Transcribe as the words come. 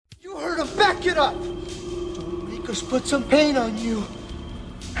Back it up! Don't make us put some pain on you.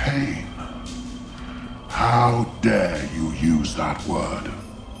 Pain? How dare you use that word?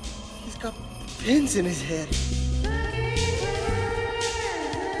 He's got pins in his head.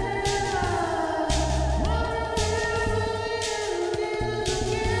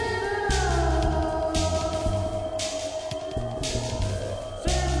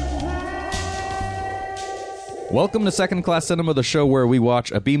 Welcome to Second Class Cinema, the show where we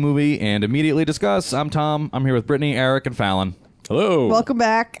watch a B movie and immediately discuss. I'm Tom. I'm here with Brittany, Eric, and Fallon. Hello. Welcome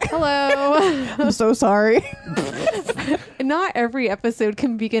back. Hello. I'm so sorry. Not every episode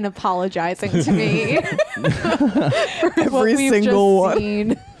can begin apologizing to me for Every what we've single just one.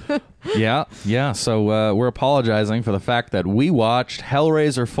 seen. Yeah. So we're apologizing for the fact that we watched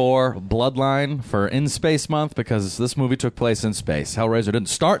Hellraiser 4 Bloodline for In Space Month because this movie took place in space. Hellraiser didn't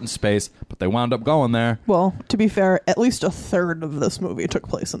start in space, but they wound up going there. Well, to be fair, at least a third of this movie took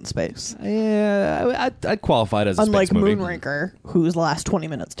place in space. Yeah, I'd qualify it as a Unlike space movie. Moonraker, whose last 20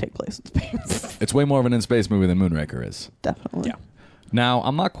 minutes take place in space. It's way more of an in space movie than Moonraker is. Definitely. Yeah. Now,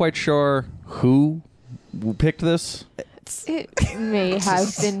 I'm not quite sure who picked this. It may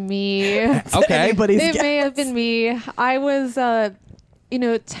have been me. Okay. Anybody's It guess. may have been me. I was,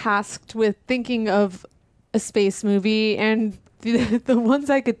 tasked with thinking of a space movie, and the ones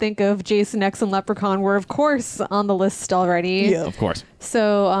I could think of, Jason X and Leprechaun, were of course on the list already. Yeah. Of course.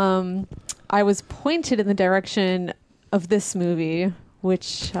 So I was pointed in the direction of this movie,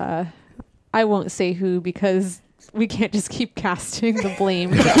 which I won't say who because we can't just keep casting the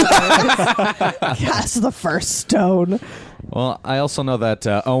blame. Cast the first stone. Well, I also know that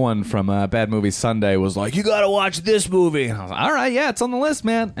Owen from Bad Movie Sunday was like, you gotta watch this movie. And I was like, all right, yeah, it's on the list,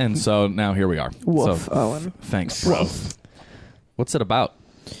 man. And so now here we are. Woof, So, Owen. thanks, bro. What's it about?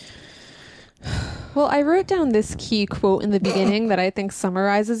 Well, I wrote down this key quote in the beginning that I think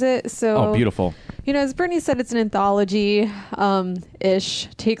summarizes it. So, Oh, beautiful. As Brittany said, it's an anthology ish,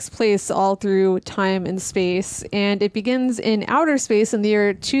 takes place all through time and space, and it begins in outer space in the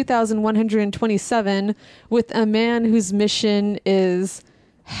year 2127 with a man whose mission is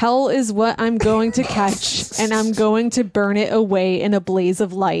hell is what I'm going to catch, and I'm going to burn it away in a blaze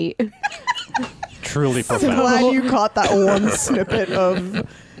of light. Truly I'm profound. glad you caught that one snippet of...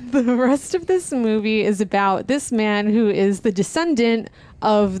 The rest of this movie is about this man who is the descendant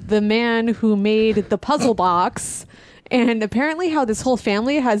of the man who made the puzzle box, and apparently how this whole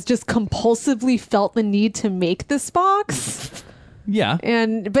family has just compulsively felt the need to make this box, Yeah.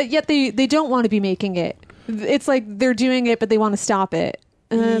 but yet they don't want to be making it. It's like they're doing it, but they want to stop it.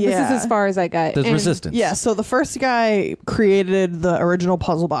 This is Yeah. as far as I got. There's And resistance. Yeah, so the first guy created the original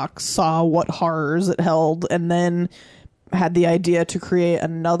puzzle box, saw what horrors it held, and then had the idea to create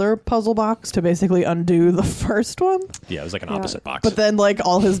another puzzle box to basically undo the first one. Yeah, it was like an opposite box. But then,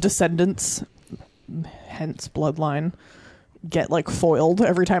 all his descendants, hence bloodline, get, foiled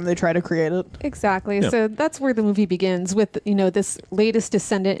every time they try to create it. Exactly. Yeah. So that's where the movie begins with, this latest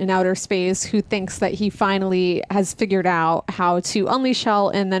descendant in outer space who thinks that he finally has figured out how to unleash hell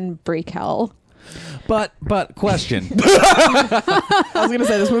and then break hell. But question. I was going to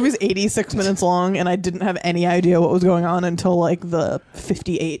say, this movie's 86 minutes long, and I didn't have any idea what was going on until, the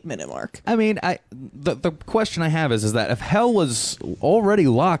 58-minute mark. I mean, the question I have is that if hell was already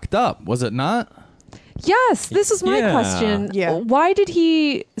locked up, was it not? Yes, this is my Yeah. question. Yeah. Why did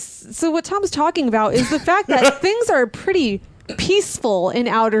he... So what Tom's talking about is the fact that things are pretty peaceful in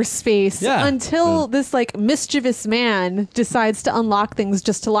outer space Yeah. until this mischievous man decides to unlock things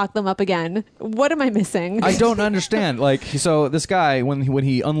just to lock them up again. What am I missing? I don't understand. So this guy, when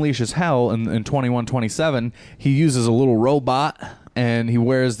he unleashes hell in 2127, he uses a little robot and he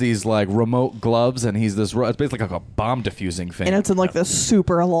wears these remote gloves, and he's this. It's basically like a bomb diffusing thing. And it's in, this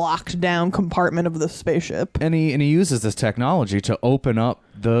super locked down compartment of the spaceship. And he uses this technology to open up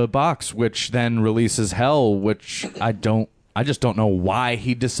the box, which then releases hell, which I just don't know why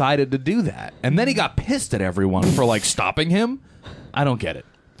he decided to do that. And then he got pissed at everyone for stopping him. I don't get it.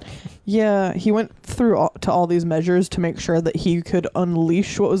 Yeah, he went through to all these measures to make sure that he could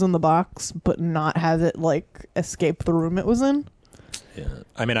unleash what was in the box, but not have it, escape the room it was in. Yeah.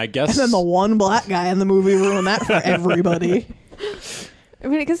 I mean, I guess... And then the one black guy in the movie ruined that for everybody. I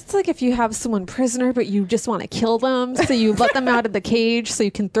mean, I guess it's like if you have someone prisoner, but you just want to kill them, so you let them out of the cage so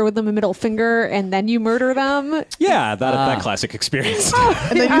you can throw them a middle finger, and then you murder them. Yeah, that classic experience.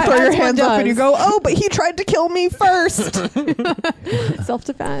 And then you throw your hands up and you go, oh, but he tried to kill me first.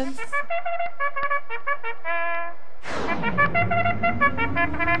 Self-defense.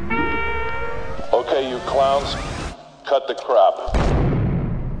 Okay, you clowns, cut the crap.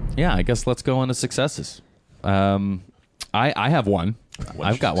 Yeah, I guess let's go on to successes. I have one.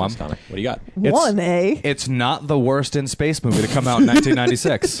 I've got one. What do you got? It's- 1A. It's not the worst in space movie to come out in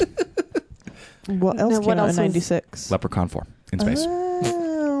 1996. What else No, came what out else in was- 96? Leprechaun 4 in space.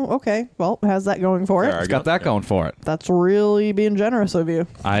 Oh, okay. Well, how's that going for it? It's got that going for it. That's really being generous of you.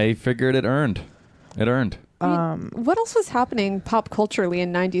 I figured it earned. It earned. What else was happening pop culturally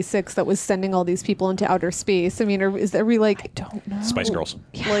in '96 that was sending all these people into outer space? I mean, are we like Don't know. Spice Girls.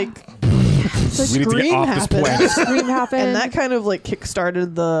 Like, We need to get Scream off this happened. planet. Scream happened? and that kind of like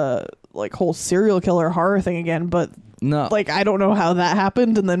kickstarted the like whole serial killer horror thing again. But No. like, I don't know how that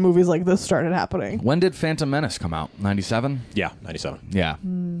happened, and then movies like this started happening. When did Phantom Menace come out? 97? Yeah, 97. Yeah.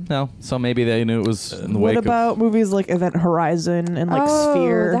 No. So maybe they knew it was in the What wake about movies like Event Horizon and like oh,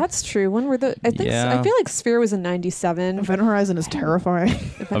 Sphere? that's true. When were the? I think Yeah. I feel like Sphere was in '97. Event Horizon is terrifying.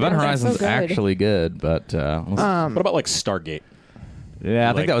 Event Horizon's so good. actually good, but What about like Stargate? yeah, I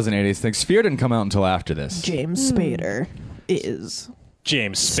like- think that was an 80s thing. Sphere didn't come out until after this. James Spader is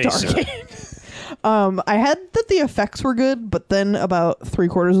James Spacer. Stargate. I had that the effects were good, but then about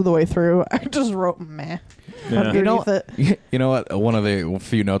 3/4 of the way through, I just wrote meh. Underneath it. You know what? One of the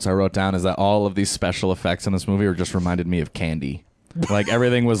few notes I wrote down is that all of these special effects in this movie are just reminded me of candy. Like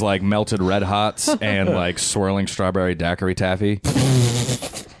everything was like melted Red Hots and like swirling strawberry daiquiri taffy.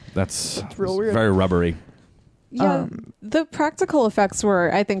 That's real weird. very rubbery. Yeah, the practical effects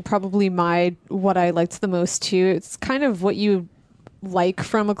were, I think, probably what I liked the most too. It's kind of what you like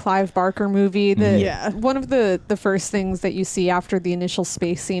from a Clive Barker movie. Yeah. One of the first things that you see after the initial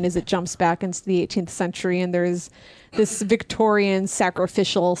space scene is it jumps back into the 18th century, and there's this Victorian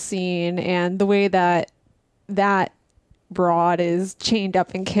sacrificial scene, and the way that broad is chained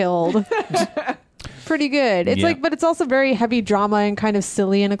up and killed. Pretty good. It's Yeah. like, but it's also very heavy drama and kind of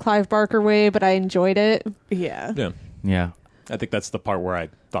silly in a Clive Barker way, but I enjoyed it. Yeah. Yeah. Yeah. I think that's the part where I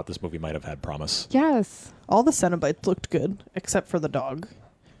thought this movie might have had promise. Yes. All the Cenobites looked good, except for the dog.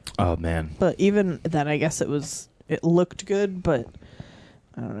 Oh man. But even then, I guess it looked good, but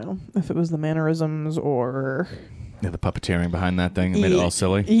I don't know if it was the mannerisms or... Yeah, the puppeteering behind that thing made it all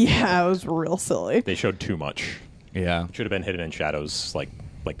silly. Yeah, it was real silly. They showed too much. Yeah. Should have been hidden in shadows like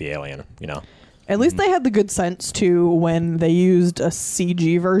the alien, you know? At least they had the good sense to when they used a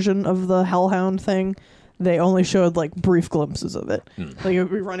CG version of the Hellhound thing. They only showed like brief glimpses of it. Like it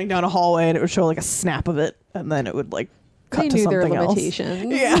would be running down a hallway and it would show like a snap of it, and then it would like cut They to knew their something else.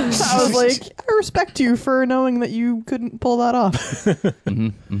 limitations. Yeah, I was like, I respect you for knowing that you couldn't pull that off.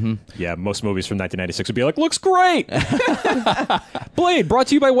 Yeah, most movies from 1996 would be like, looks great! Blade, brought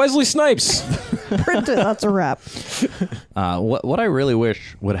to you by Wesley Snipes. Print it. That's a wrap. What I really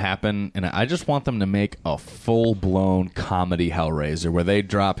wish would happen, and I just want them to make a full blown comedy Hellraiser where they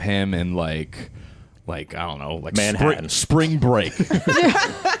drop him in like I don't know, like Manhattan. spring break, You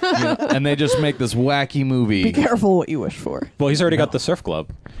know, and they just make this wacky movie. Be careful what you wish for. Well, he's already got the Surf Club.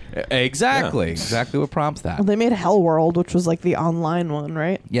 Exactly what prompts that. They made Hellworld, which was like the online one,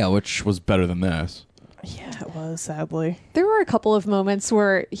 right? Yeah, which was better than this. Yeah, it was, sadly. There were a couple of moments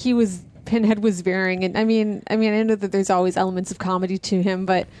where Pinhead was veering, and I mean, I know that there's always elements of comedy to him,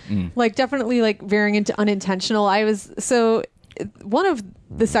 but like definitely like veering into unintentional. One of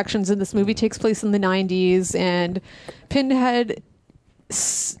the sections in this movie takes place in the 90s, and Pinhead,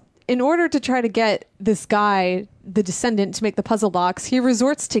 in order to try to get this guy, the descendant, to make the puzzle box, he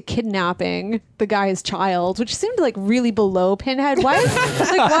resorts to kidnapping the guy's child, which seemed like really below Pinhead. Why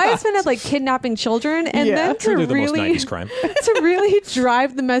is Pinhead like kidnapping children? And Yeah. then to Truly the most really 90s crime. to really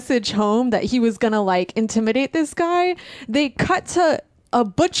drive the message home that he was gonna like intimidate this guy, they cut to a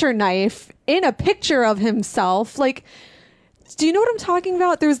butcher knife in a picture of himself. Like, do you know what I'm talking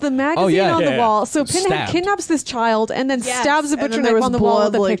about? There's the magazine yeah. on the Yeah. wall. So Pinhead Stabbed. kidnaps this child and then Yes. stabs a And butcher then there knife was on the wall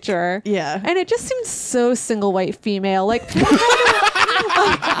with blood, a like- picture. yeah. And it just seems so single white female. Like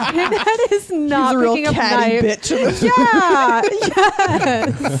Pinhead is not He's a real picking up catty knife. bitch. Yeah,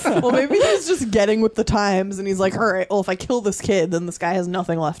 yes. Well, maybe he's just getting with the times, and he's like, all right, well, if I kill this kid, then this guy has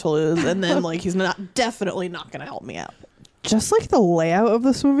nothing left to lose, and then like he's definitely not going to help me out. Just like the layout of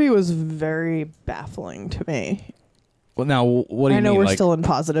this movie was very baffling to me. Well, now what do you I know mean? we're Like, still in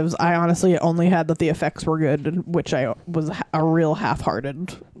positives. I honestly only had that the effects were good, which I was a real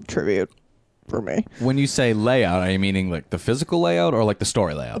half-hearted tribute for me. when you say layout, are you meaning like the physical layout or like the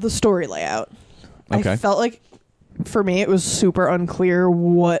story layout? The story layout. Okay. I felt like, for me, it was super unclear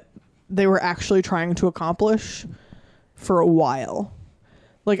what they were actually trying to accomplish for a while.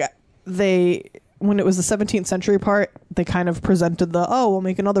 Like, when it was the 17th century part, they kind of presented we'll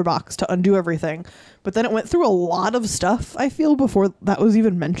make another box to undo everything. But then it went through a lot of stuff, I feel, before that was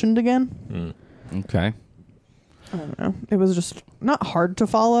even mentioned again. Okay. I don't know. It was just not hard to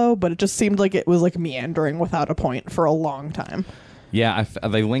follow, but it just seemed like it was like meandering without a point for a long time. Yeah,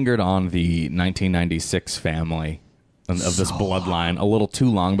 they lingered on the 1996 family of this bloodline a little too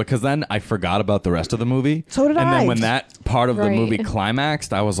long, because then I forgot about the rest of the movie. So did and I. then when that part of the Right. movie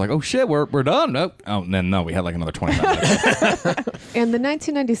climaxed, I was like, oh shit, we're done. Oh, no, we had like another 25 minutes. And the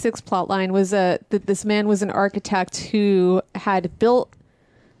 1996 plotline was that this man was an architect who had built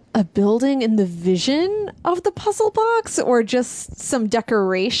a building in the vision of the puzzle box, or just some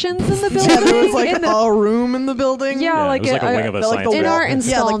decorations in the building. Yeah, there was like In the- a room in the building. yeah, it like, was like a wing of a like science in our fiction.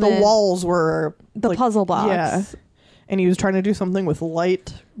 yeah, like installment. the walls were The like, puzzle box. Yeah, and he was trying to do something with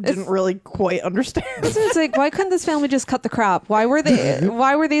light. Didn't really quite understand. So it's like, why couldn't this family just cut the crap? Why were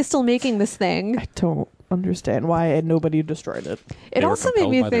they still making this thing? I don't understand why nobody destroyed it. It They were also made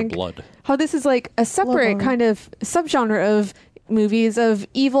compelled me by their think blood. how this is like a separate Bloodline. kind of subgenre of movies of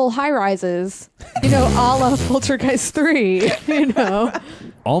evil high rises, a la Poltergeist 3,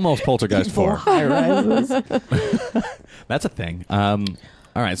 Almost Poltergeist 4. High rises. That's a thing.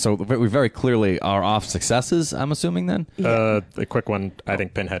 All right, so we very clearly are off successes, I'm assuming, then? A quick one. I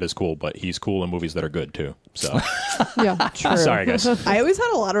think Pinhead is cool, but he's cool in movies that are good too. So Yeah. True. sorry, guys. I always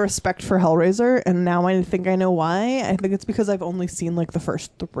had a lot of respect for Hellraiser, and now I think I know why. I think it's because I've only seen like the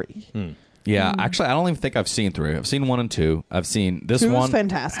first 3. Yeah, actually, I don't even think I've seen 3. I've seen 1 and 2. I've seen this 2 is one,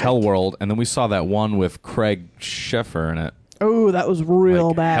 fantastic. Hellworld, and then we saw that one with Craig Sheffer in it. Oh, that was real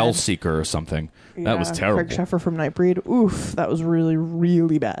like bad. Hellseeker or something. That was Yeah, terrible. Craig Sheffer from Nightbreed. Oof, that was really,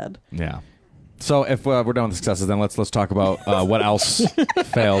 really bad. Yeah. So if we're done with successes, then let's talk about what else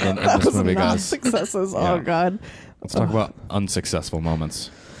failed in That this was movie, not guys. successes. Yeah. Oh God. Let's talk about unsuccessful moments.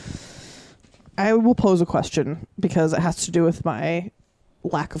 I will pose a question because it has to do with my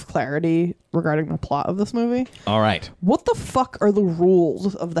lack of clarity regarding the plot of this movie. All right. What the fuck are the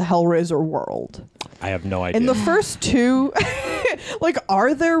rules of the Hellraiser world? I have no idea. In the first 2, like,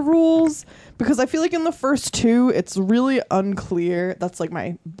 are there rules? Because I feel like in the first 2, it's really unclear. That's like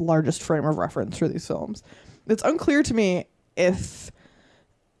my largest frame of reference for these films. It's unclear to me if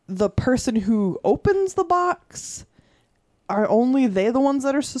the person who opens the box are only they the ones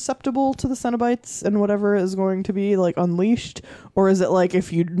that are susceptible to the Cenobites and whatever is going to be like unleashed, or is it like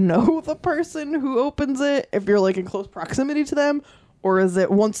if you know the person who opens it, if you're like in close proximity to them, or is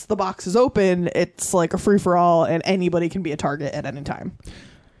it once the box is open, it's like a free for all and anybody can be a target at any time?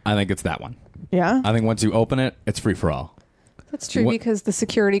 I think it's that one. Yeah. I think once you open it, it's free for all. That's true, What- because the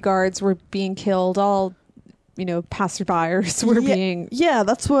security guards were being killed. All, passerbyers were being... Yeah,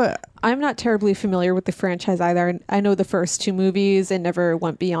 that's what. I'm not terribly familiar with the franchise either. I know the first 2 movies and never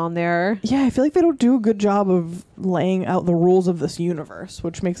went beyond there. Yeah, I feel like they don't do a good job of laying out the rules of this universe,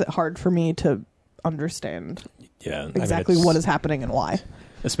 which makes it hard for me to understand yeah, exactly it's- what is happening and why.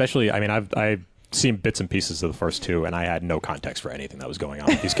 Especially, I've seen bits and pieces of the first 2, and I had no context for anything that was going on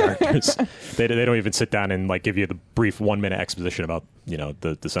with these characters. They don't even sit down and like give you the brief 1-minute exposition about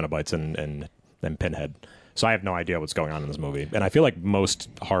the Cenobites and Pinhead. So I have no idea what's going on in this movie. And I feel like most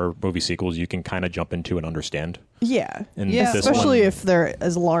horror movie sequels you can kind of jump into and understand. Yeah. And Yeah, this Especially one- if they're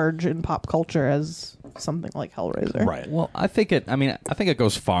as large in pop culture as something like Hellraiser. Right. Well, I think it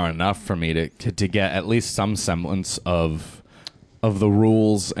goes far enough for me to get at least some semblance of the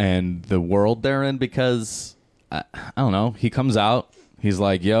rules and the world they're in, because I don't know. He comes out. He's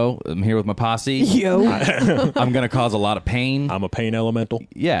like, yo, I'm here with my posse. Yo. I'm going to cause a lot of pain. I'm a pain elemental.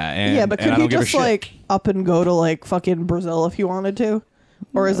 Yeah. And, Yeah, but and I could he don't give a just shit. like up and go to like fucking Brazil if he wanted to?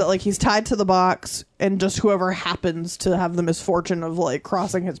 Or is it like he's tied to the box and just whoever happens to have the misfortune of like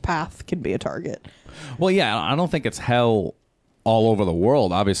crossing his path can be a target? Well, yeah, I don't think it's hell all over the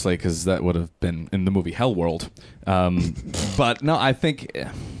world, obviously, because that would have been in the movie Hellworld. But no, I think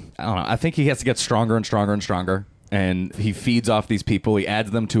he has to get stronger and stronger and stronger. And he feeds off these people. He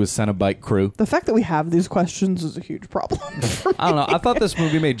adds them to his Cenobite crew. The fact that we have these questions is a huge problem. I don't know. I thought this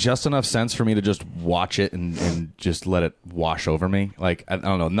movie made just enough sense for me to just watch it and just let it wash over me. Like, I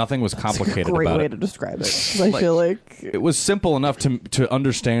don't know. Nothing was complicated Great about way it. to describe it. 'Cause I feel like It was simple enough to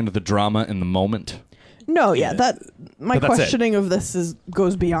understand the drama in the moment. no, yeah, that my But that's it. questioning of this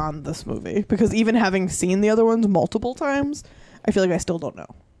goes beyond this movie, because even having seen the other ones multiple times, I feel like I still don't know.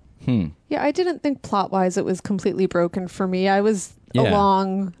 Yeah, I didn't think plot-wise it was completely broken for me. I was Yeah.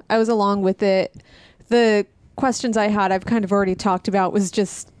 along with it. The questions I had, I've kind of already talked about, was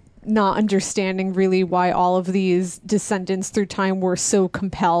just not understanding really why all of these descendants through time were so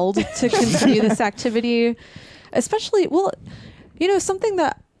compelled to continue this activity. Especially, something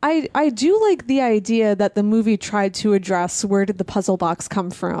that I do like the idea that the movie tried to address, where did the puzzle box come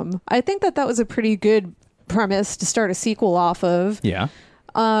from? I think that was a pretty good premise to start a sequel off of. Yeah.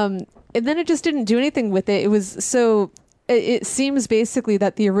 And then it just didn't do anything with it. It was so it seems basically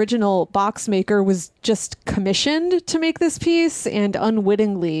that the original box maker was just commissioned to make this piece and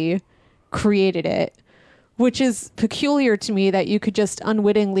unwittingly created it, which is peculiar to me that you could just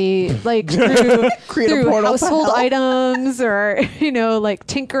unwittingly, like through, Create a through portal to household hell. items or, like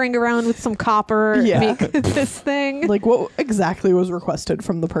tinkering around with some copper, Yeah. make this thing. Like, what exactly was requested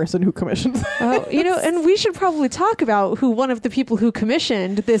from the person who commissioned this? Oh, and we should probably talk about who one of the people who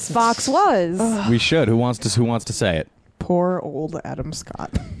commissioned this box was. We should. Who wants to say it? Poor old Adam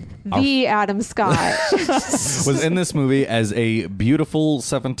Scott. The Adam Scott. Was in this movie as a beautiful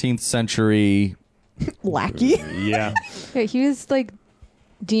 17th century. Lackey. Yeah. Yeah, he was like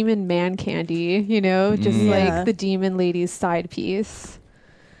demon man candy, just Yeah. like the demon lady's side piece.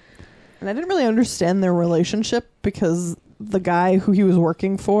 And I didn't really understand their relationship because the guy who he was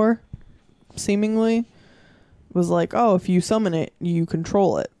working for, seemingly, was like, oh, if you summon it, you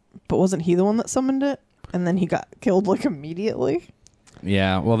control it. But wasn't he the one that summoned it? And then he got killed like immediately?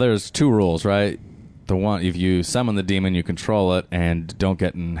 Yeah, well, there's two rules, right? The one, if you summon the demon, you control it, and don't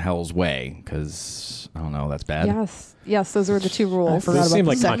get in hell's way, because, I don't know, that's bad. Yes, those were the two rules. forgot Those about seem the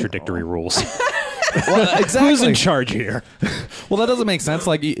like second contradictory rules. Well, exactly. Who's in charge here? Well, that doesn't make sense.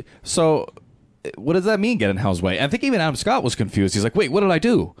 Like, so, what does that mean, get in hell's way? I think even Adam Scott was confused. He's like, wait, what did I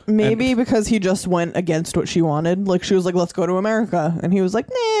do? Maybe because he just went against what she wanted. Like, she was like, let's go to America. And he was like,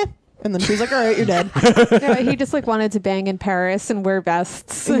 nah. And then she was like, all right, you're dead. Yeah, he just like wanted to bang in Paris and wear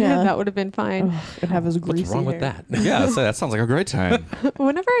vests. Yeah. That would have been fine. And have his greasy What's wrong with hair. that? Yeah, that sounds like a great time.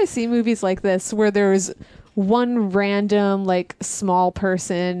 Whenever I see movies like this where there's one random like small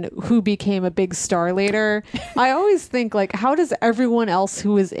person who became a big star later, I always think like, how does everyone else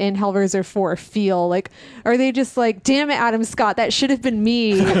who was in Hellraiser 4 feel? Like, are they just like, damn it, Adam Scott, that should have been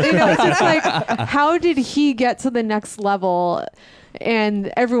me? It's just like, how did he get to the next level?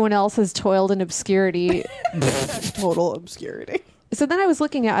 And everyone else has toiled in obscurity. Total obscurity. So then I was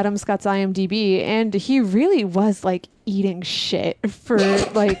looking at Adam Scott's IMDb, and he really was like eating shit for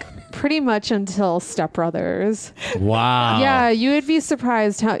like pretty much until Step Brothers. Wow. Yeah, you would be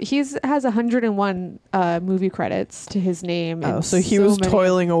surprised how has 101 movie credits to his name. Oh, and so he was many-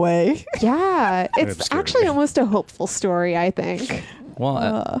 toiling away. Yeah, it's obscurity. actually almost a hopeful story, I think.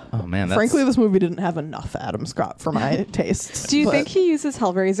 Well, oh man, that's... Frankly, this movie didn't have enough Adam Scott for my tastes. Do you but think he uses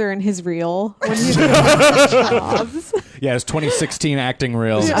Hellraiser in his reel when he's jobs? Yeah, his 2016 acting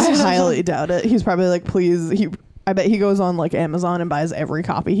reels. I highly doubt it. He's probably like, please. I bet he goes on like Amazon and buys every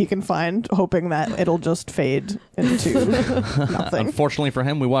copy he can find, hoping that it'll just fade into nothing. Unfortunately for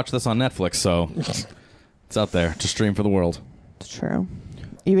him, we watch this on Netflix, so it's out there to stream for the world. It's true.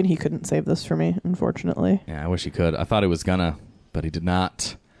 Even he couldn't save this for me, unfortunately. Yeah, I wish he could. I thought he was gonna, but he did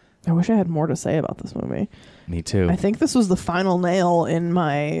not. I wish I had more to say about this movie. Me too. I think this was the final nail in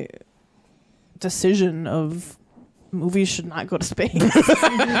my decision of movies should not go to space.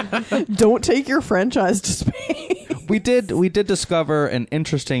 Don't take your franchise to space. We did discover an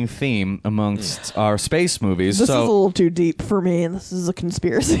interesting theme amongst our space movies. This is a so little too deep for me, and this is a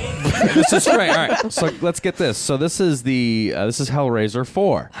conspiracy. this is great. All right, so let's get this. So this is Hellraiser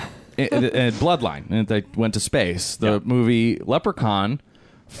 4, Bloodline, and they went to space. The movie Leprechaun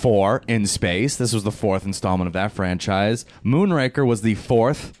 4 in space. This was the fourth installment of that franchise. Moonraker was the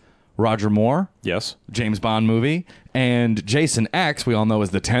fourth Roger Moore Yes. James Bond movie, and Jason X, we all know, is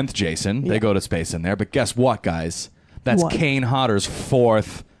the 10th Jason. They go to space in there, but guess what, guys? That's What? Kane Hodder's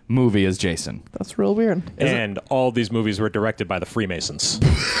fourth movie as Jason. That's real weird. And all these movies were directed by the Freemasons.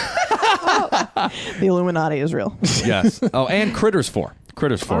 The Illuminati is real. Yes. Oh, and Critters 4.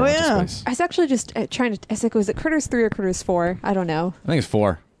 Critters 4 Oh, went yeah. to space. I was actually just trying to. I was like, was it Critters 3 or Critters 4? I don't know. I think it's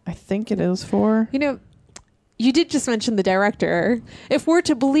 4. I think it is 4. You did just mention the director. If we're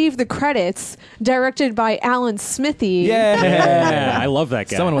to believe the credits, directed by Alan Smithy. Yeah, I love that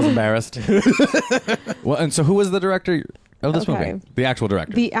guy. Someone was embarrassed. Well, and so who was the director of this Okay. movie? The actual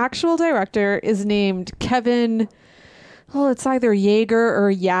director. The actual director is named Kevin. Well, it's either Yeager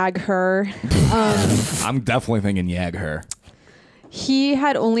or Yagher. I'm definitely thinking Yagher. He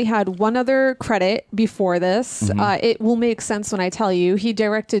had only had one other credit before this. Mm-hmm. It will make sense when I tell you. He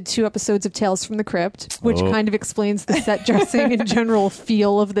directed 2 episodes of Tales from the Crypt, which Oh. kind of explains the set dressing and general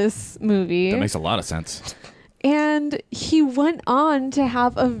feel of this movie. That makes a lot of sense. And he went on to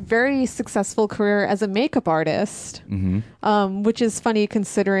have a very successful career as a makeup artist, which is funny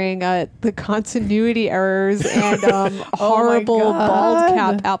considering the continuity errors and horrible bald God.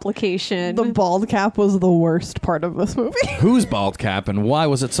 cap application. The bald cap was the worst part of this movie. Who's Bald Cap and why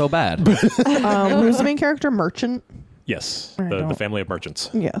was it so bad? Who's the main character? Merchant. Yes, I the don't- family of merchants.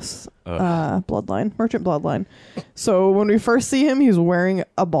 Yes. Bloodline. Merchant bloodline. So when we first see him, he's wearing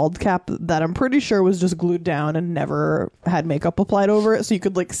a bald cap that I'm pretty sure was just glued down and never had makeup applied over it. So you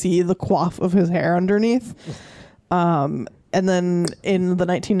could like see the coif of his hair underneath. And then in the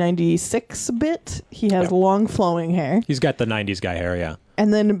 1996 bit, he has long flowing hair. He's got the 90s guy hair, yeah.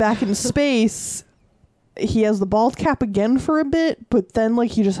 And then back in space, he has the bald cap again for a bit, but then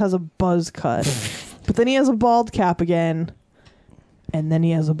like he just has a buzz cut. But then he has a bald cap again, and then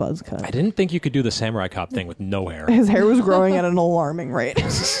he has a buzz cut. I didn't think you could do the samurai cop thing with no hair. His hair was growing at an alarming rate.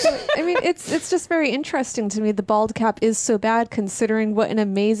 I mean, it's just very interesting to me. The bald cap is so bad, considering what an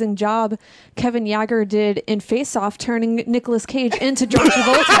amazing job Kevin Yeager did in Face Off, turning Nicolas Cage into John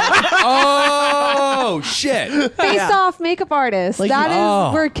Travolta. Oh shit! Face Off makeup artist. Like, That is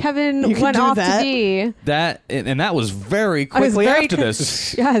oh. where Kevin You could went do off that? to be. That was very I was quickly very after con-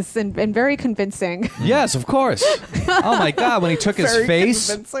 this. Yes, and very convincing. Yes, of course. Oh my god, when he took his Very face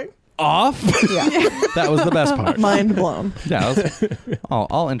convincing. off, Yeah. that was the best part. Mind blown. Yeah, that was,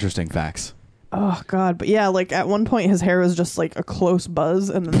 all interesting facts. Oh god, but yeah, like at one point his hair was just like a close buzz,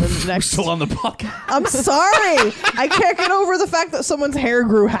 and then the We're next. still on the podcast. I'm sorry, I can't get over the fact that someone's hair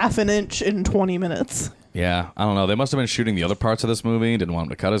grew half an inch in 20 minutes. Yeah, I don't know. They must have been shooting the other parts of this movie. Didn't want him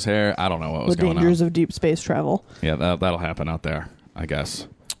to cut his hair. I don't know what was The going on. dangers of deep space travel. Yeah, that'll happen out there, I guess.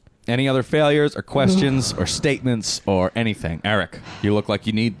 Any other failures or questions or statements or anything? Eric, you look like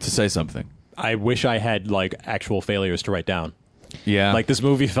you need to say something. I wish I had like actual failures to write down. Yeah. Like this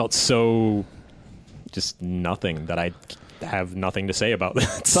movie felt so just nothing that I have nothing to say about.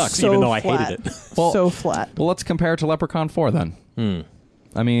 It sucks, So even though I flat. hated it. Well- So flat. Well, let's compare it to Leprechaun 4 then.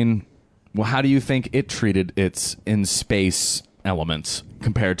 I mean, well, how do you think it treated its in-space elements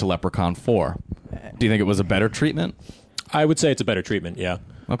compared to Leprechaun 4? Do you think it was a better treatment? I would say it's a better treatment, yeah.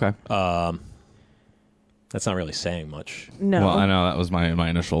 Okay. That's not really saying much. No. Well, I know that was my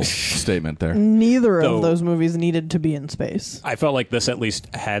initial statement there. Neither Though- of those movies needed to be in space. I felt like this at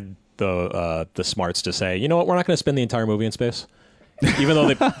least had the smarts to say, you know what, we're not going to spend the entire movie in space. Even though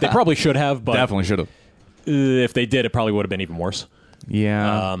they probably should have, but Definitely should have. if they did, it probably would have been even worse.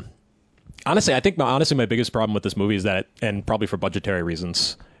 Yeah. Honestly, I think my biggest problem with this movie is that, and probably for budgetary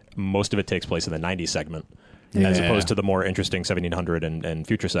reasons, most of it takes place in the 90s segment, as Yeah. opposed to the more interesting 1700 and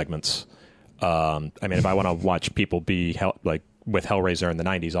future segments. I mean, if I want to watch people be with Hellraiser in the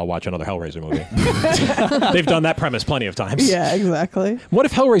 90s, I'll watch another Hellraiser movie. They've done that premise plenty of times. Yeah, exactly. What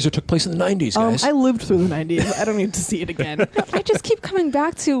if Hellraiser took place in the 90s, guys? I lived through the 90s. I don't need to see it again. I just keep coming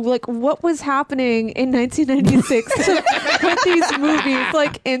back to like what was happening in 1996 to put these movies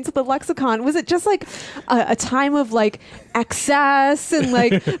like into the lexicon. Was it just like a time of like excess and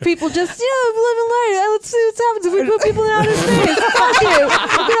like people just living life? Let's see what happens if we put people in outer space. Fuck you,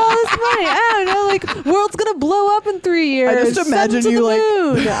 get all this money. I don't know. Like world's gonna blow up in 3 years. I just imagine Send to you the like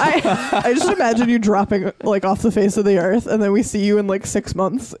moon. I just imagine you dropping like off the face of the earth, and then we see you in like 6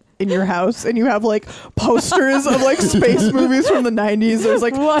 months in your house, and you have like posters of like space movies from the 90s. There's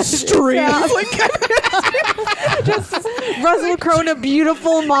like What is strings, that? like Just Russell Crowe in A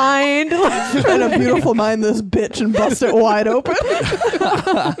Beautiful Mind. and a beautiful mind this bitch and bust it wide open.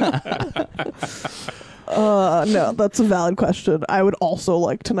 No, that's a valid question. I would also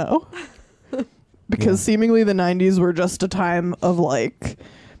like to know. Because seemingly the 90s were just a time of like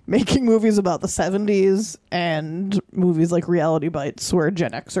making movies about the 70s and movies like Reality Bites where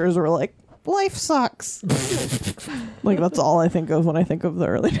Gen Xers were like, life sucks. Like that's all I think of when I think of the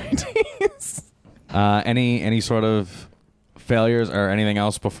early 90s. Any sort of failures or anything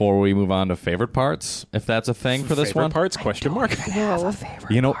else before we move on to favorite parts, if that's a thing for this Favorite one? parts? Question mark.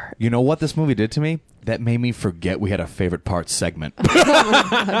 You know what this movie did to me? That made me forget we had a favorite parts segment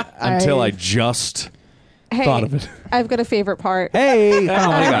until I just thought of it. I've got a favorite part. Hey, come on,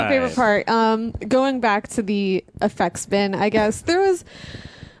 what do you I have got? a favorite part. Going back to the effects bin, I guess there was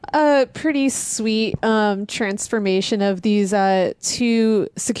a pretty sweet transformation of these two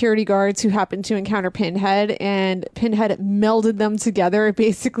security guards who happened to encounter Pinhead, and Pinhead melded them together. It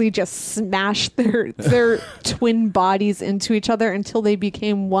basically just smashed their twin bodies into each other until they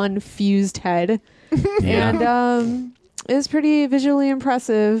became one fused head. Yeah. And it was pretty visually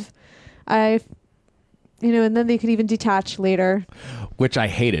impressive. And then they could even detach later. Which I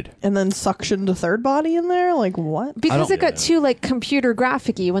hated. And then suctioned a third body in there? Like what? Because don't- it got too like computer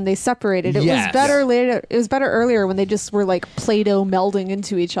graphic-y when they separated. It Yes. was better later. It was better earlier when they just were like Play-Doh melding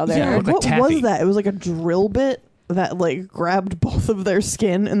into each other. Yeah, it looked like What taffy. was that? It was like a drill bit that like grabbed both of their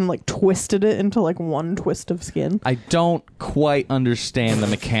skin and like twisted it into like one twist of skin. I don't quite understand the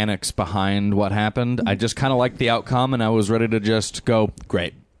mechanics behind what happened. I just kind of liked the outcome, and I was ready to just go,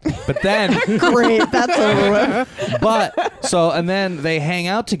 great. But then, Great, that's over with. and then they hang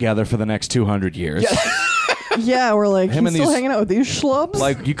out together for the next 200 years. Yeah, we're like, Him he's and still these- hanging out with these schlubs?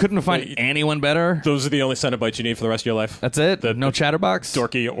 Like, you couldn't find anyone better. Those are the only Cenobites you need for the rest of your life. That's it. The- No the chatterbox.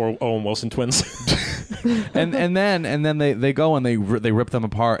 Dorky or Owen Wilson twins. and then they go and they rip them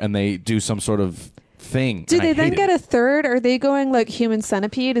apart and they do some sort of thing. Do and I they then hate get it. a third? Are they going like human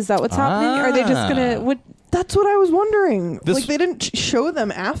centipede? Is that what's happening? Are they just gonna? That's what I was wondering. This- Like, they didn't show them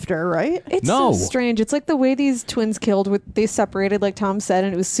after, right? It's No. so strange. It's like the way these twins killed. They separated, like Tom said,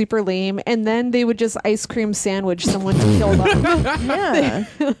 and it was super lame. And then they would just ice cream sandwich someone to kill them. Yeah.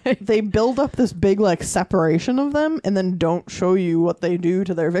 They build up this big, like, separation of them and then don't show you what they do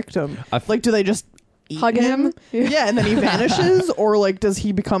to their victim. Like, do they just eat Hug him? Yeah, and then he vanishes? Or, like, does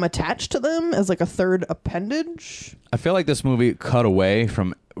he become attached to them as, like, a third appendage? I feel like this movie cut away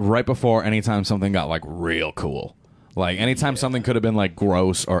from right before anytime something got like real cool. Like anytime something could have been like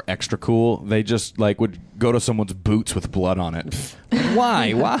gross or extra cool, they just like would go to someone's boots with blood on it.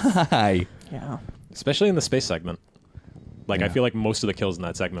 Why? Why? Yeah. Especially in the space segment. Like, Yeah. I feel like most of the kills in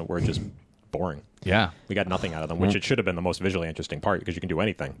that segment were just boring. Yeah. We got nothing out of them, which it should have been the most visually interesting part because you can do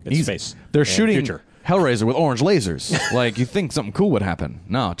anything. It's Easy. space. They're and shooting future. Hellraiser with orange lasers. Like you think something cool would happen.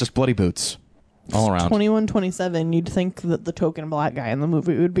 No, just bloody boots all around. 21-27, you'd think that the token black guy in the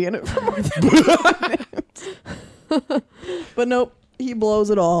movie would be in it for more than 2 minutes. But nope, he blows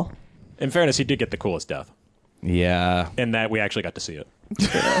it all. In fairness, he did get the coolest death, Yeah. in that we actually got to see it.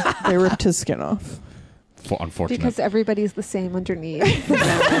 They ripped his skin off. Unfortunate. Because everybody's the same underneath.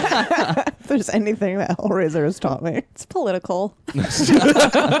 If there's anything that Hellraiser has taught me, It's political.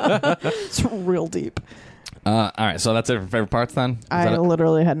 it's real deep. All right, so that's it for favorite parts then? Is I that it?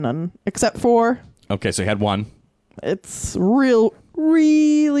 literally had none, except for Okay, so you had one. it's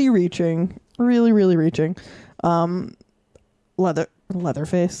really reaching.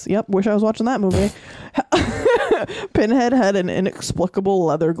 Leatherface. Yep, wish I was watching that movie. Pinhead had an inexplicable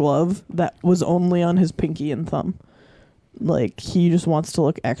leather glove that was only on his pinky and thumb. Like, he just wants to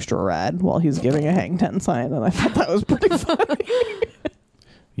look extra rad while he's giving a hang 10 sign, and I thought that was pretty funny.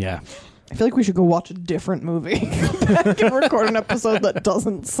 Yeah. I feel like we should go watch a different movie. Back and record an episode that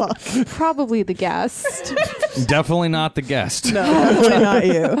doesn't suck. Probably the guest. Definitely not the guest. No, definitely not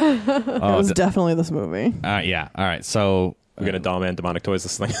you. It Oh, was definitely this movie. yeah. All right. So We're going to Dom and Demonic Toys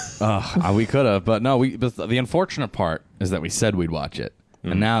this thing. we could have, but no. But the unfortunate part is that we said we'd watch it,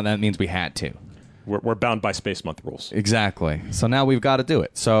 and now that means we had to. We're bound by Space Month rules. Exactly. So now we've got to do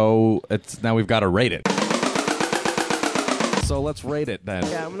it. So now we've got to rate it. So let's rate it then.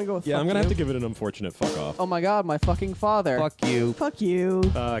 Yeah, I'm gonna go with Yeah, fuck I'm going to you. have to give it an unfortunate fuck off. Oh my god, my fucking father. Fuck you. Fuck you.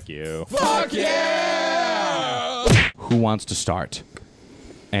 Fuck you. Who wants to start?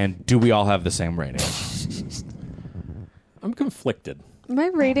 And do we all have the same rating? I'm conflicted. My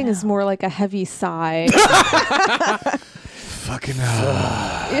rating is more like a heavy sigh. Fucking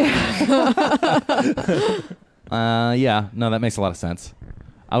yeah. No, that makes a lot of sense.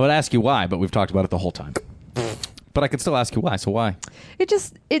 I would ask you why, but we've talked about it the whole time. But I could still ask you why. So why? It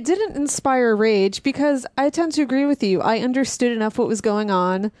didn't inspire rage because I tend to agree with you. I understood enough what was going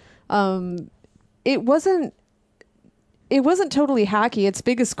on. It wasn't totally hacky. Its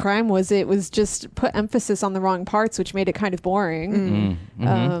biggest crime was it was just put emphasis on the wrong parts, which made it kind of boring.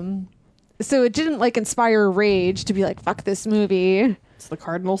 So it didn't like inspire rage to be like, fuck this movie. It's the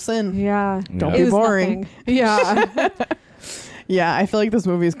cardinal sin. Yeah. Don't It be was boring. nothing. Yeah. Yeah, I feel like this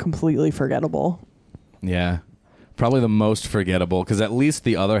movie is completely forgettable. Yeah. Probably the most forgettable, because at least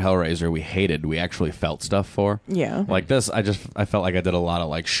the other Hellraiser we hated, we actually felt stuff for. Yeah. Like this, I felt like I did a lot of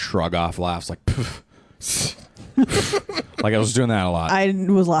like shrug off laughs, like like I was doing that a lot. I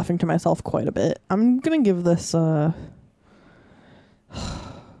was laughing to myself quite a bit. I'm gonna give this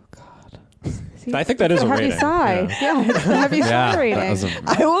See, I think that is it's a heavy rating. sigh. Yeah, it's a heavy sigh rating. that was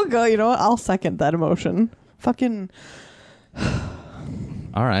I will go, you know what? I'll second that emotion. Fucking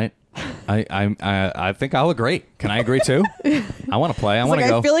all right. I think I'll agree. Can I agree too? I want to play. I It's want like,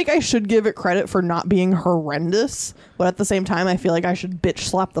 to go. I feel like I should give it credit for not being horrendous, but at the same time I feel like I should bitch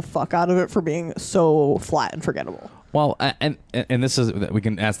slap the fuck out of it for being so flat and forgettable. Well, and this is, we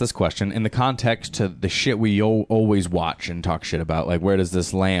can ask this question in the context to the shit we always watch and talk shit about. Like, where does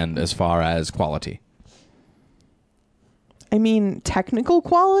this land as far as quality? I mean, technical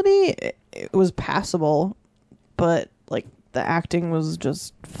quality, it was passable, but like the acting was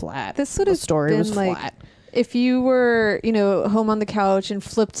just flat. This would the have story been was like flat. if you were, home on the couch and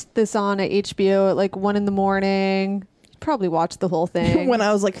flipped this on at HBO at like 1 a.m, you'd probably watch the whole thing. When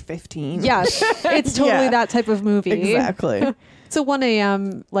I was like 15. Yes, it's totally Yeah. that type of movie. Exactly. It's a 1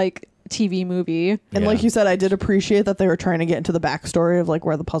 a.m. like TV movie. And Yeah. like you said, I did appreciate that they were trying to get into the backstory of like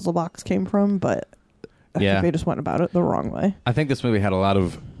where the puzzle box came from, but I Yeah. think they just went about it the wrong way. I think this movie had a lot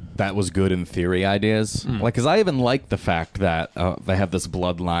of that was good in theory ideas. Like, because I even like the fact that they have this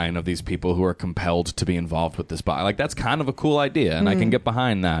bloodline of these people who are compelled to be involved with this body. Like, that's kind of a cool idea, and I can get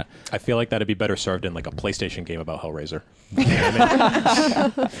behind that. I feel like that'd be better served in like a PlayStation game about Hellraiser.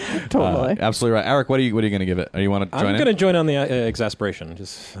 Totally. Absolutely right. Eric, what are you going to give it? You want to join I'm in? going to join on the exasperation.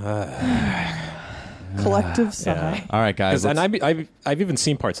 Just Collective sigh. yeah. All right, guys. And let's- I've even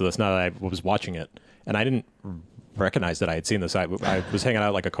seen parts of this now that I was watching it, and I didn't recognize that I had seen this. I was hanging out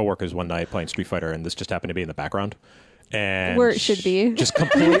at like a coworker's one night playing Street Fighter, and this just happened to be in the background. And Where it should be. Just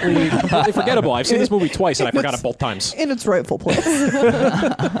completely forgettable. I've seen this movie twice, and I forgot it both times. In its rightful place.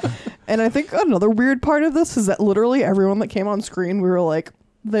 And I think another weird part of this is that literally everyone that came on screen, we were like,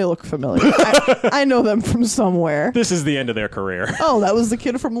 they look familiar. I know them from somewhere. This is the end of their career. Oh, that was the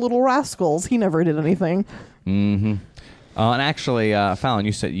kid from Little Rascals. He never did anything. and actually, Fallon,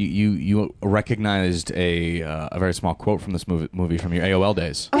 you said you recognized a very small quote from this movie from your AOL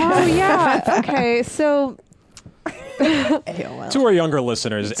days. Oh yeah. Okay. So AOL. To our younger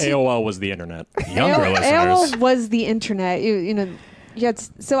listeners, AOL was the internet. Younger listeners. AOL was the internet. You know.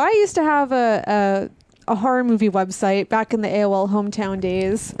 So I used to have a horror movie website back in the AOL hometown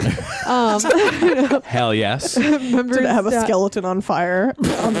days. Hell yes. Remember Did it have a that- skeleton on fire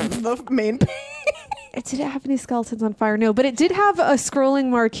on the main page? It didn't have any skeletons on fire, no, but it did have a scrolling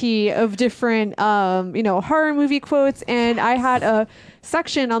marquee of different, horror movie quotes, and I had a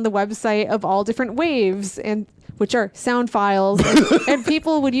section on the website of all different waves, and which are sound files, and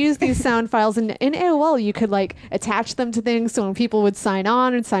people would use these sound files, and in AOL you could like attach them to things, so when people would sign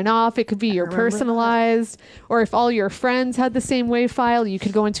on and sign off, it could be your personalized, or if all your friends had the same wave file, you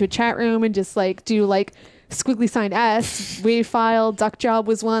could go into a chat room and just like do like squiggly sign S, wave file, duck job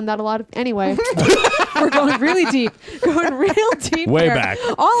was one that a lot of, anyway. We're going really deep, Way here. back.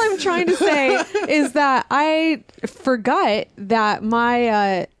 All I'm trying to say is that I forgot that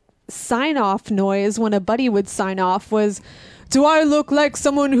my sign off noise when a buddy would sign off was, "Do I look like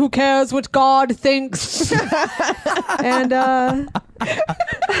someone who cares what God thinks?" And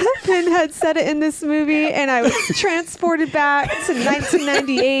Finn had said it in this movie, and I was transported back to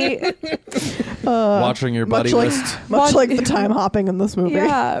 1998. Watching your buddy list. Much like the time hopping in this movie.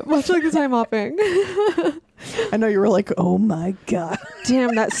 Yeah, much like the time hopping. I know you were like, oh my God.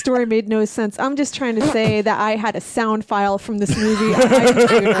 Damn, that story made no sense. I'm just trying to say that I had a sound file from this movie on my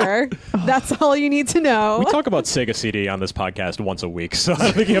computer. That's all you need to know. We talk about Sega CD on this podcast once a week, so I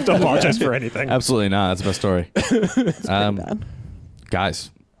don't think you have to apologize for anything. Absolutely not. That's the best story. Bad.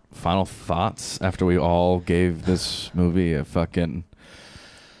 Guys, final thoughts after we all gave this movie a fucking...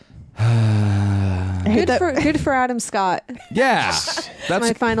 I hate that. Good for Adam Scott. Yeah. That's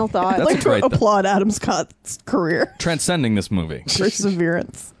my final thought. that's I'd like a to great applaud Adam Scott's career. transcending this movie.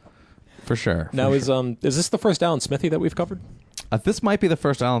 Perseverance. For sure. Now, is this the first Alan Smithy that we've covered? This might be the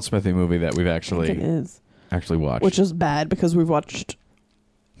first Alan Smithy movie that we've It actually is. watched. Which is bad because we've watched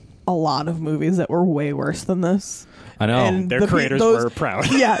a lot of movies that were way worse than this. I know. And Their creators were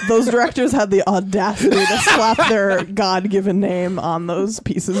proud. Yeah, those directors had the audacity to slap their God-given name on those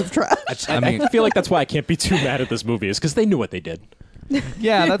pieces of trash. I feel like that's why I can't be too mad at this movie, is because they knew what they did.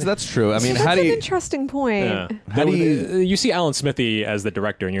 Yeah, that's true. I mean, That's how do an you... interesting point. Yeah. How do you see Alan Smithy as the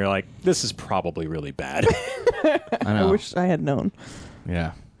director, and you're like, this is probably really bad. I I know. wish I had known.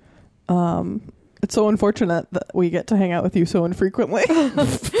 Yeah. It's so unfortunate that we get to hang out with you so infrequently.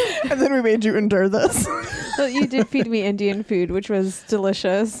 And then we made you endure this. Well, you did feed me Indian food, which was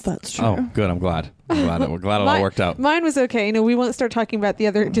delicious. That's true. Oh, good. I'm glad. We're glad it all worked out. Mine was okay. We won't start talking about the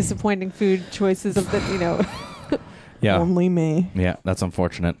other disappointing food choices of the, Yeah. Only me. Yeah, that's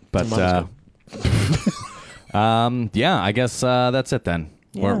unfortunate. But Mama's yeah, I guess that's it then.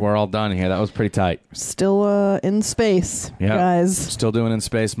 Yeah. We're all done here. That was pretty tight. Still in space, Yeah. guys. Still doing In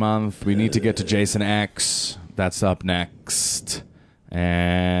Space Month. We need to get to Jason X. That's up next.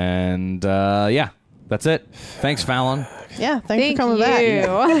 And yeah, that's it. Thanks, Fallon. Yeah, thanks Thank for coming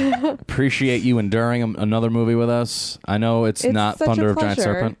back. you. Appreciate you enduring another movie with us. I know it's not such a Thunder of Giant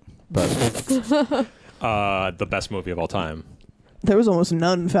pleasure. Serpent, but The best movie of all time. There was almost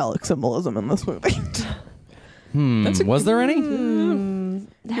none phallic symbolism in this movie. was there any?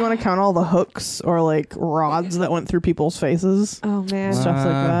 You want to count all the hooks or like rods that went through people's faces? Oh, man. Stuff like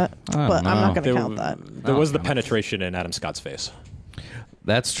that. I don't But I'm know. not going to count that. There was the penetration in Adam Scott's face.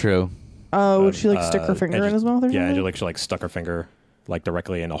 That's true. Oh, would she like stick her finger in his mouth or something? Yeah, she like stuck her finger like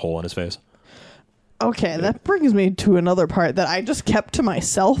directly in a hole in his face. Okay, that brings me to another part that I just kept to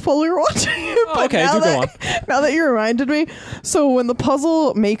myself while we were watching it. But okay, now do go on. Now that you reminded me. So when the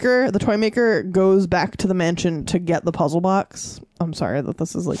puzzle maker, the toy maker, goes back to the mansion to get the puzzle box. I'm sorry that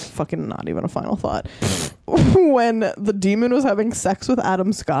this is like fucking not even a final thought. When the demon was having sex with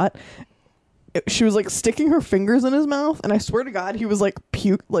Adam Scott, she was like sticking her fingers in his mouth, and I swear to God, he was like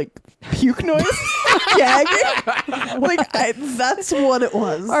puke noise, gagging. That's what it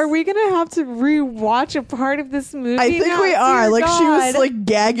was. Are we gonna have to rewatch a part of this movie? I think now? we are. Dear Like she was God. like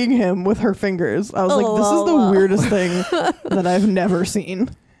gagging him with her fingers. I was like, this is the weirdest thing that I've never seen.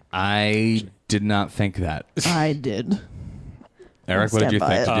 I did not think that. I did. Eric, what did you Stand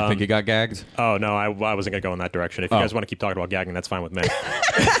by think? it. Did you think he got gagged? Oh no, I wasn't gonna go in that direction. If you guys want to keep talking about gagging, that's fine with me.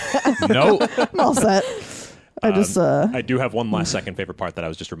 No. I'm all set. I just I do have one last second favorite part that I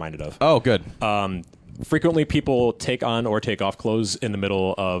was just reminded of. Oh, good. Frequently, people take on or take off clothes in the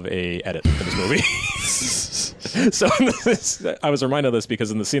middle of a edit in this movie. So I was reminded of this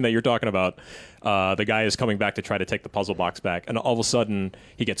because in the scene that you're talking about, the guy is coming back to try to take the puzzle box back, and all of a sudden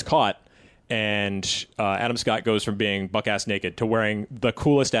he gets caught. And Adam Scott goes from being buck-ass naked to wearing the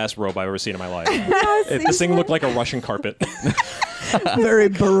coolest-ass robe I've ever seen in my life. This thing looked like a Russian carpet. very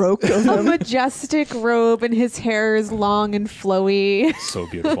baroque of a him. majestic robe, and his hair is long and flowy. So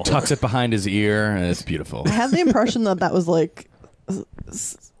beautiful. Tucks it behind his ear, and it's beautiful. I had the impression that was like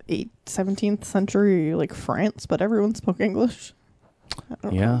 17th century like France, but everyone spoke English. I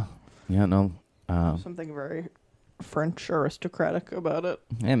don't know. Yeah, no. Something very French aristocratic about it.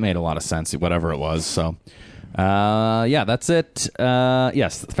 It made a lot of sense, whatever it was. So, yeah, that's it.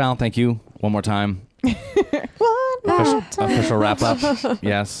 Yes, Fallon, thank you one more time. Official wrap up.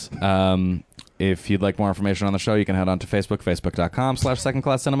 Yes. If you'd like more information on the show, you can head on to Facebook,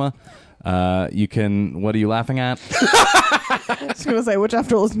 facebook.com/secondclasscinema. You can, what are you laughing at? I was going to say, which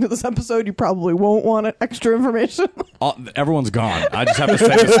after listening to this episode, you probably won't want extra information. Everyone's gone. I just have to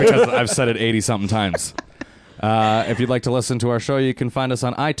say this because I've said it 80-something times. If you'd like to listen to our show, you can find us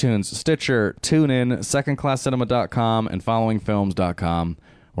on iTunes, Stitcher, TuneIn, secondclasscinema.com, and followingfilms.com.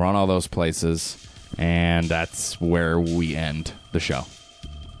 We're on all those places, and that's where we end the show.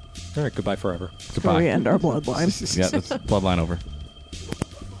 All right, goodbye forever. Goodbye. We end our bloodline. Yeah, that's bloodline over.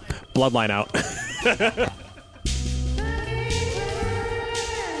 Bloodline out.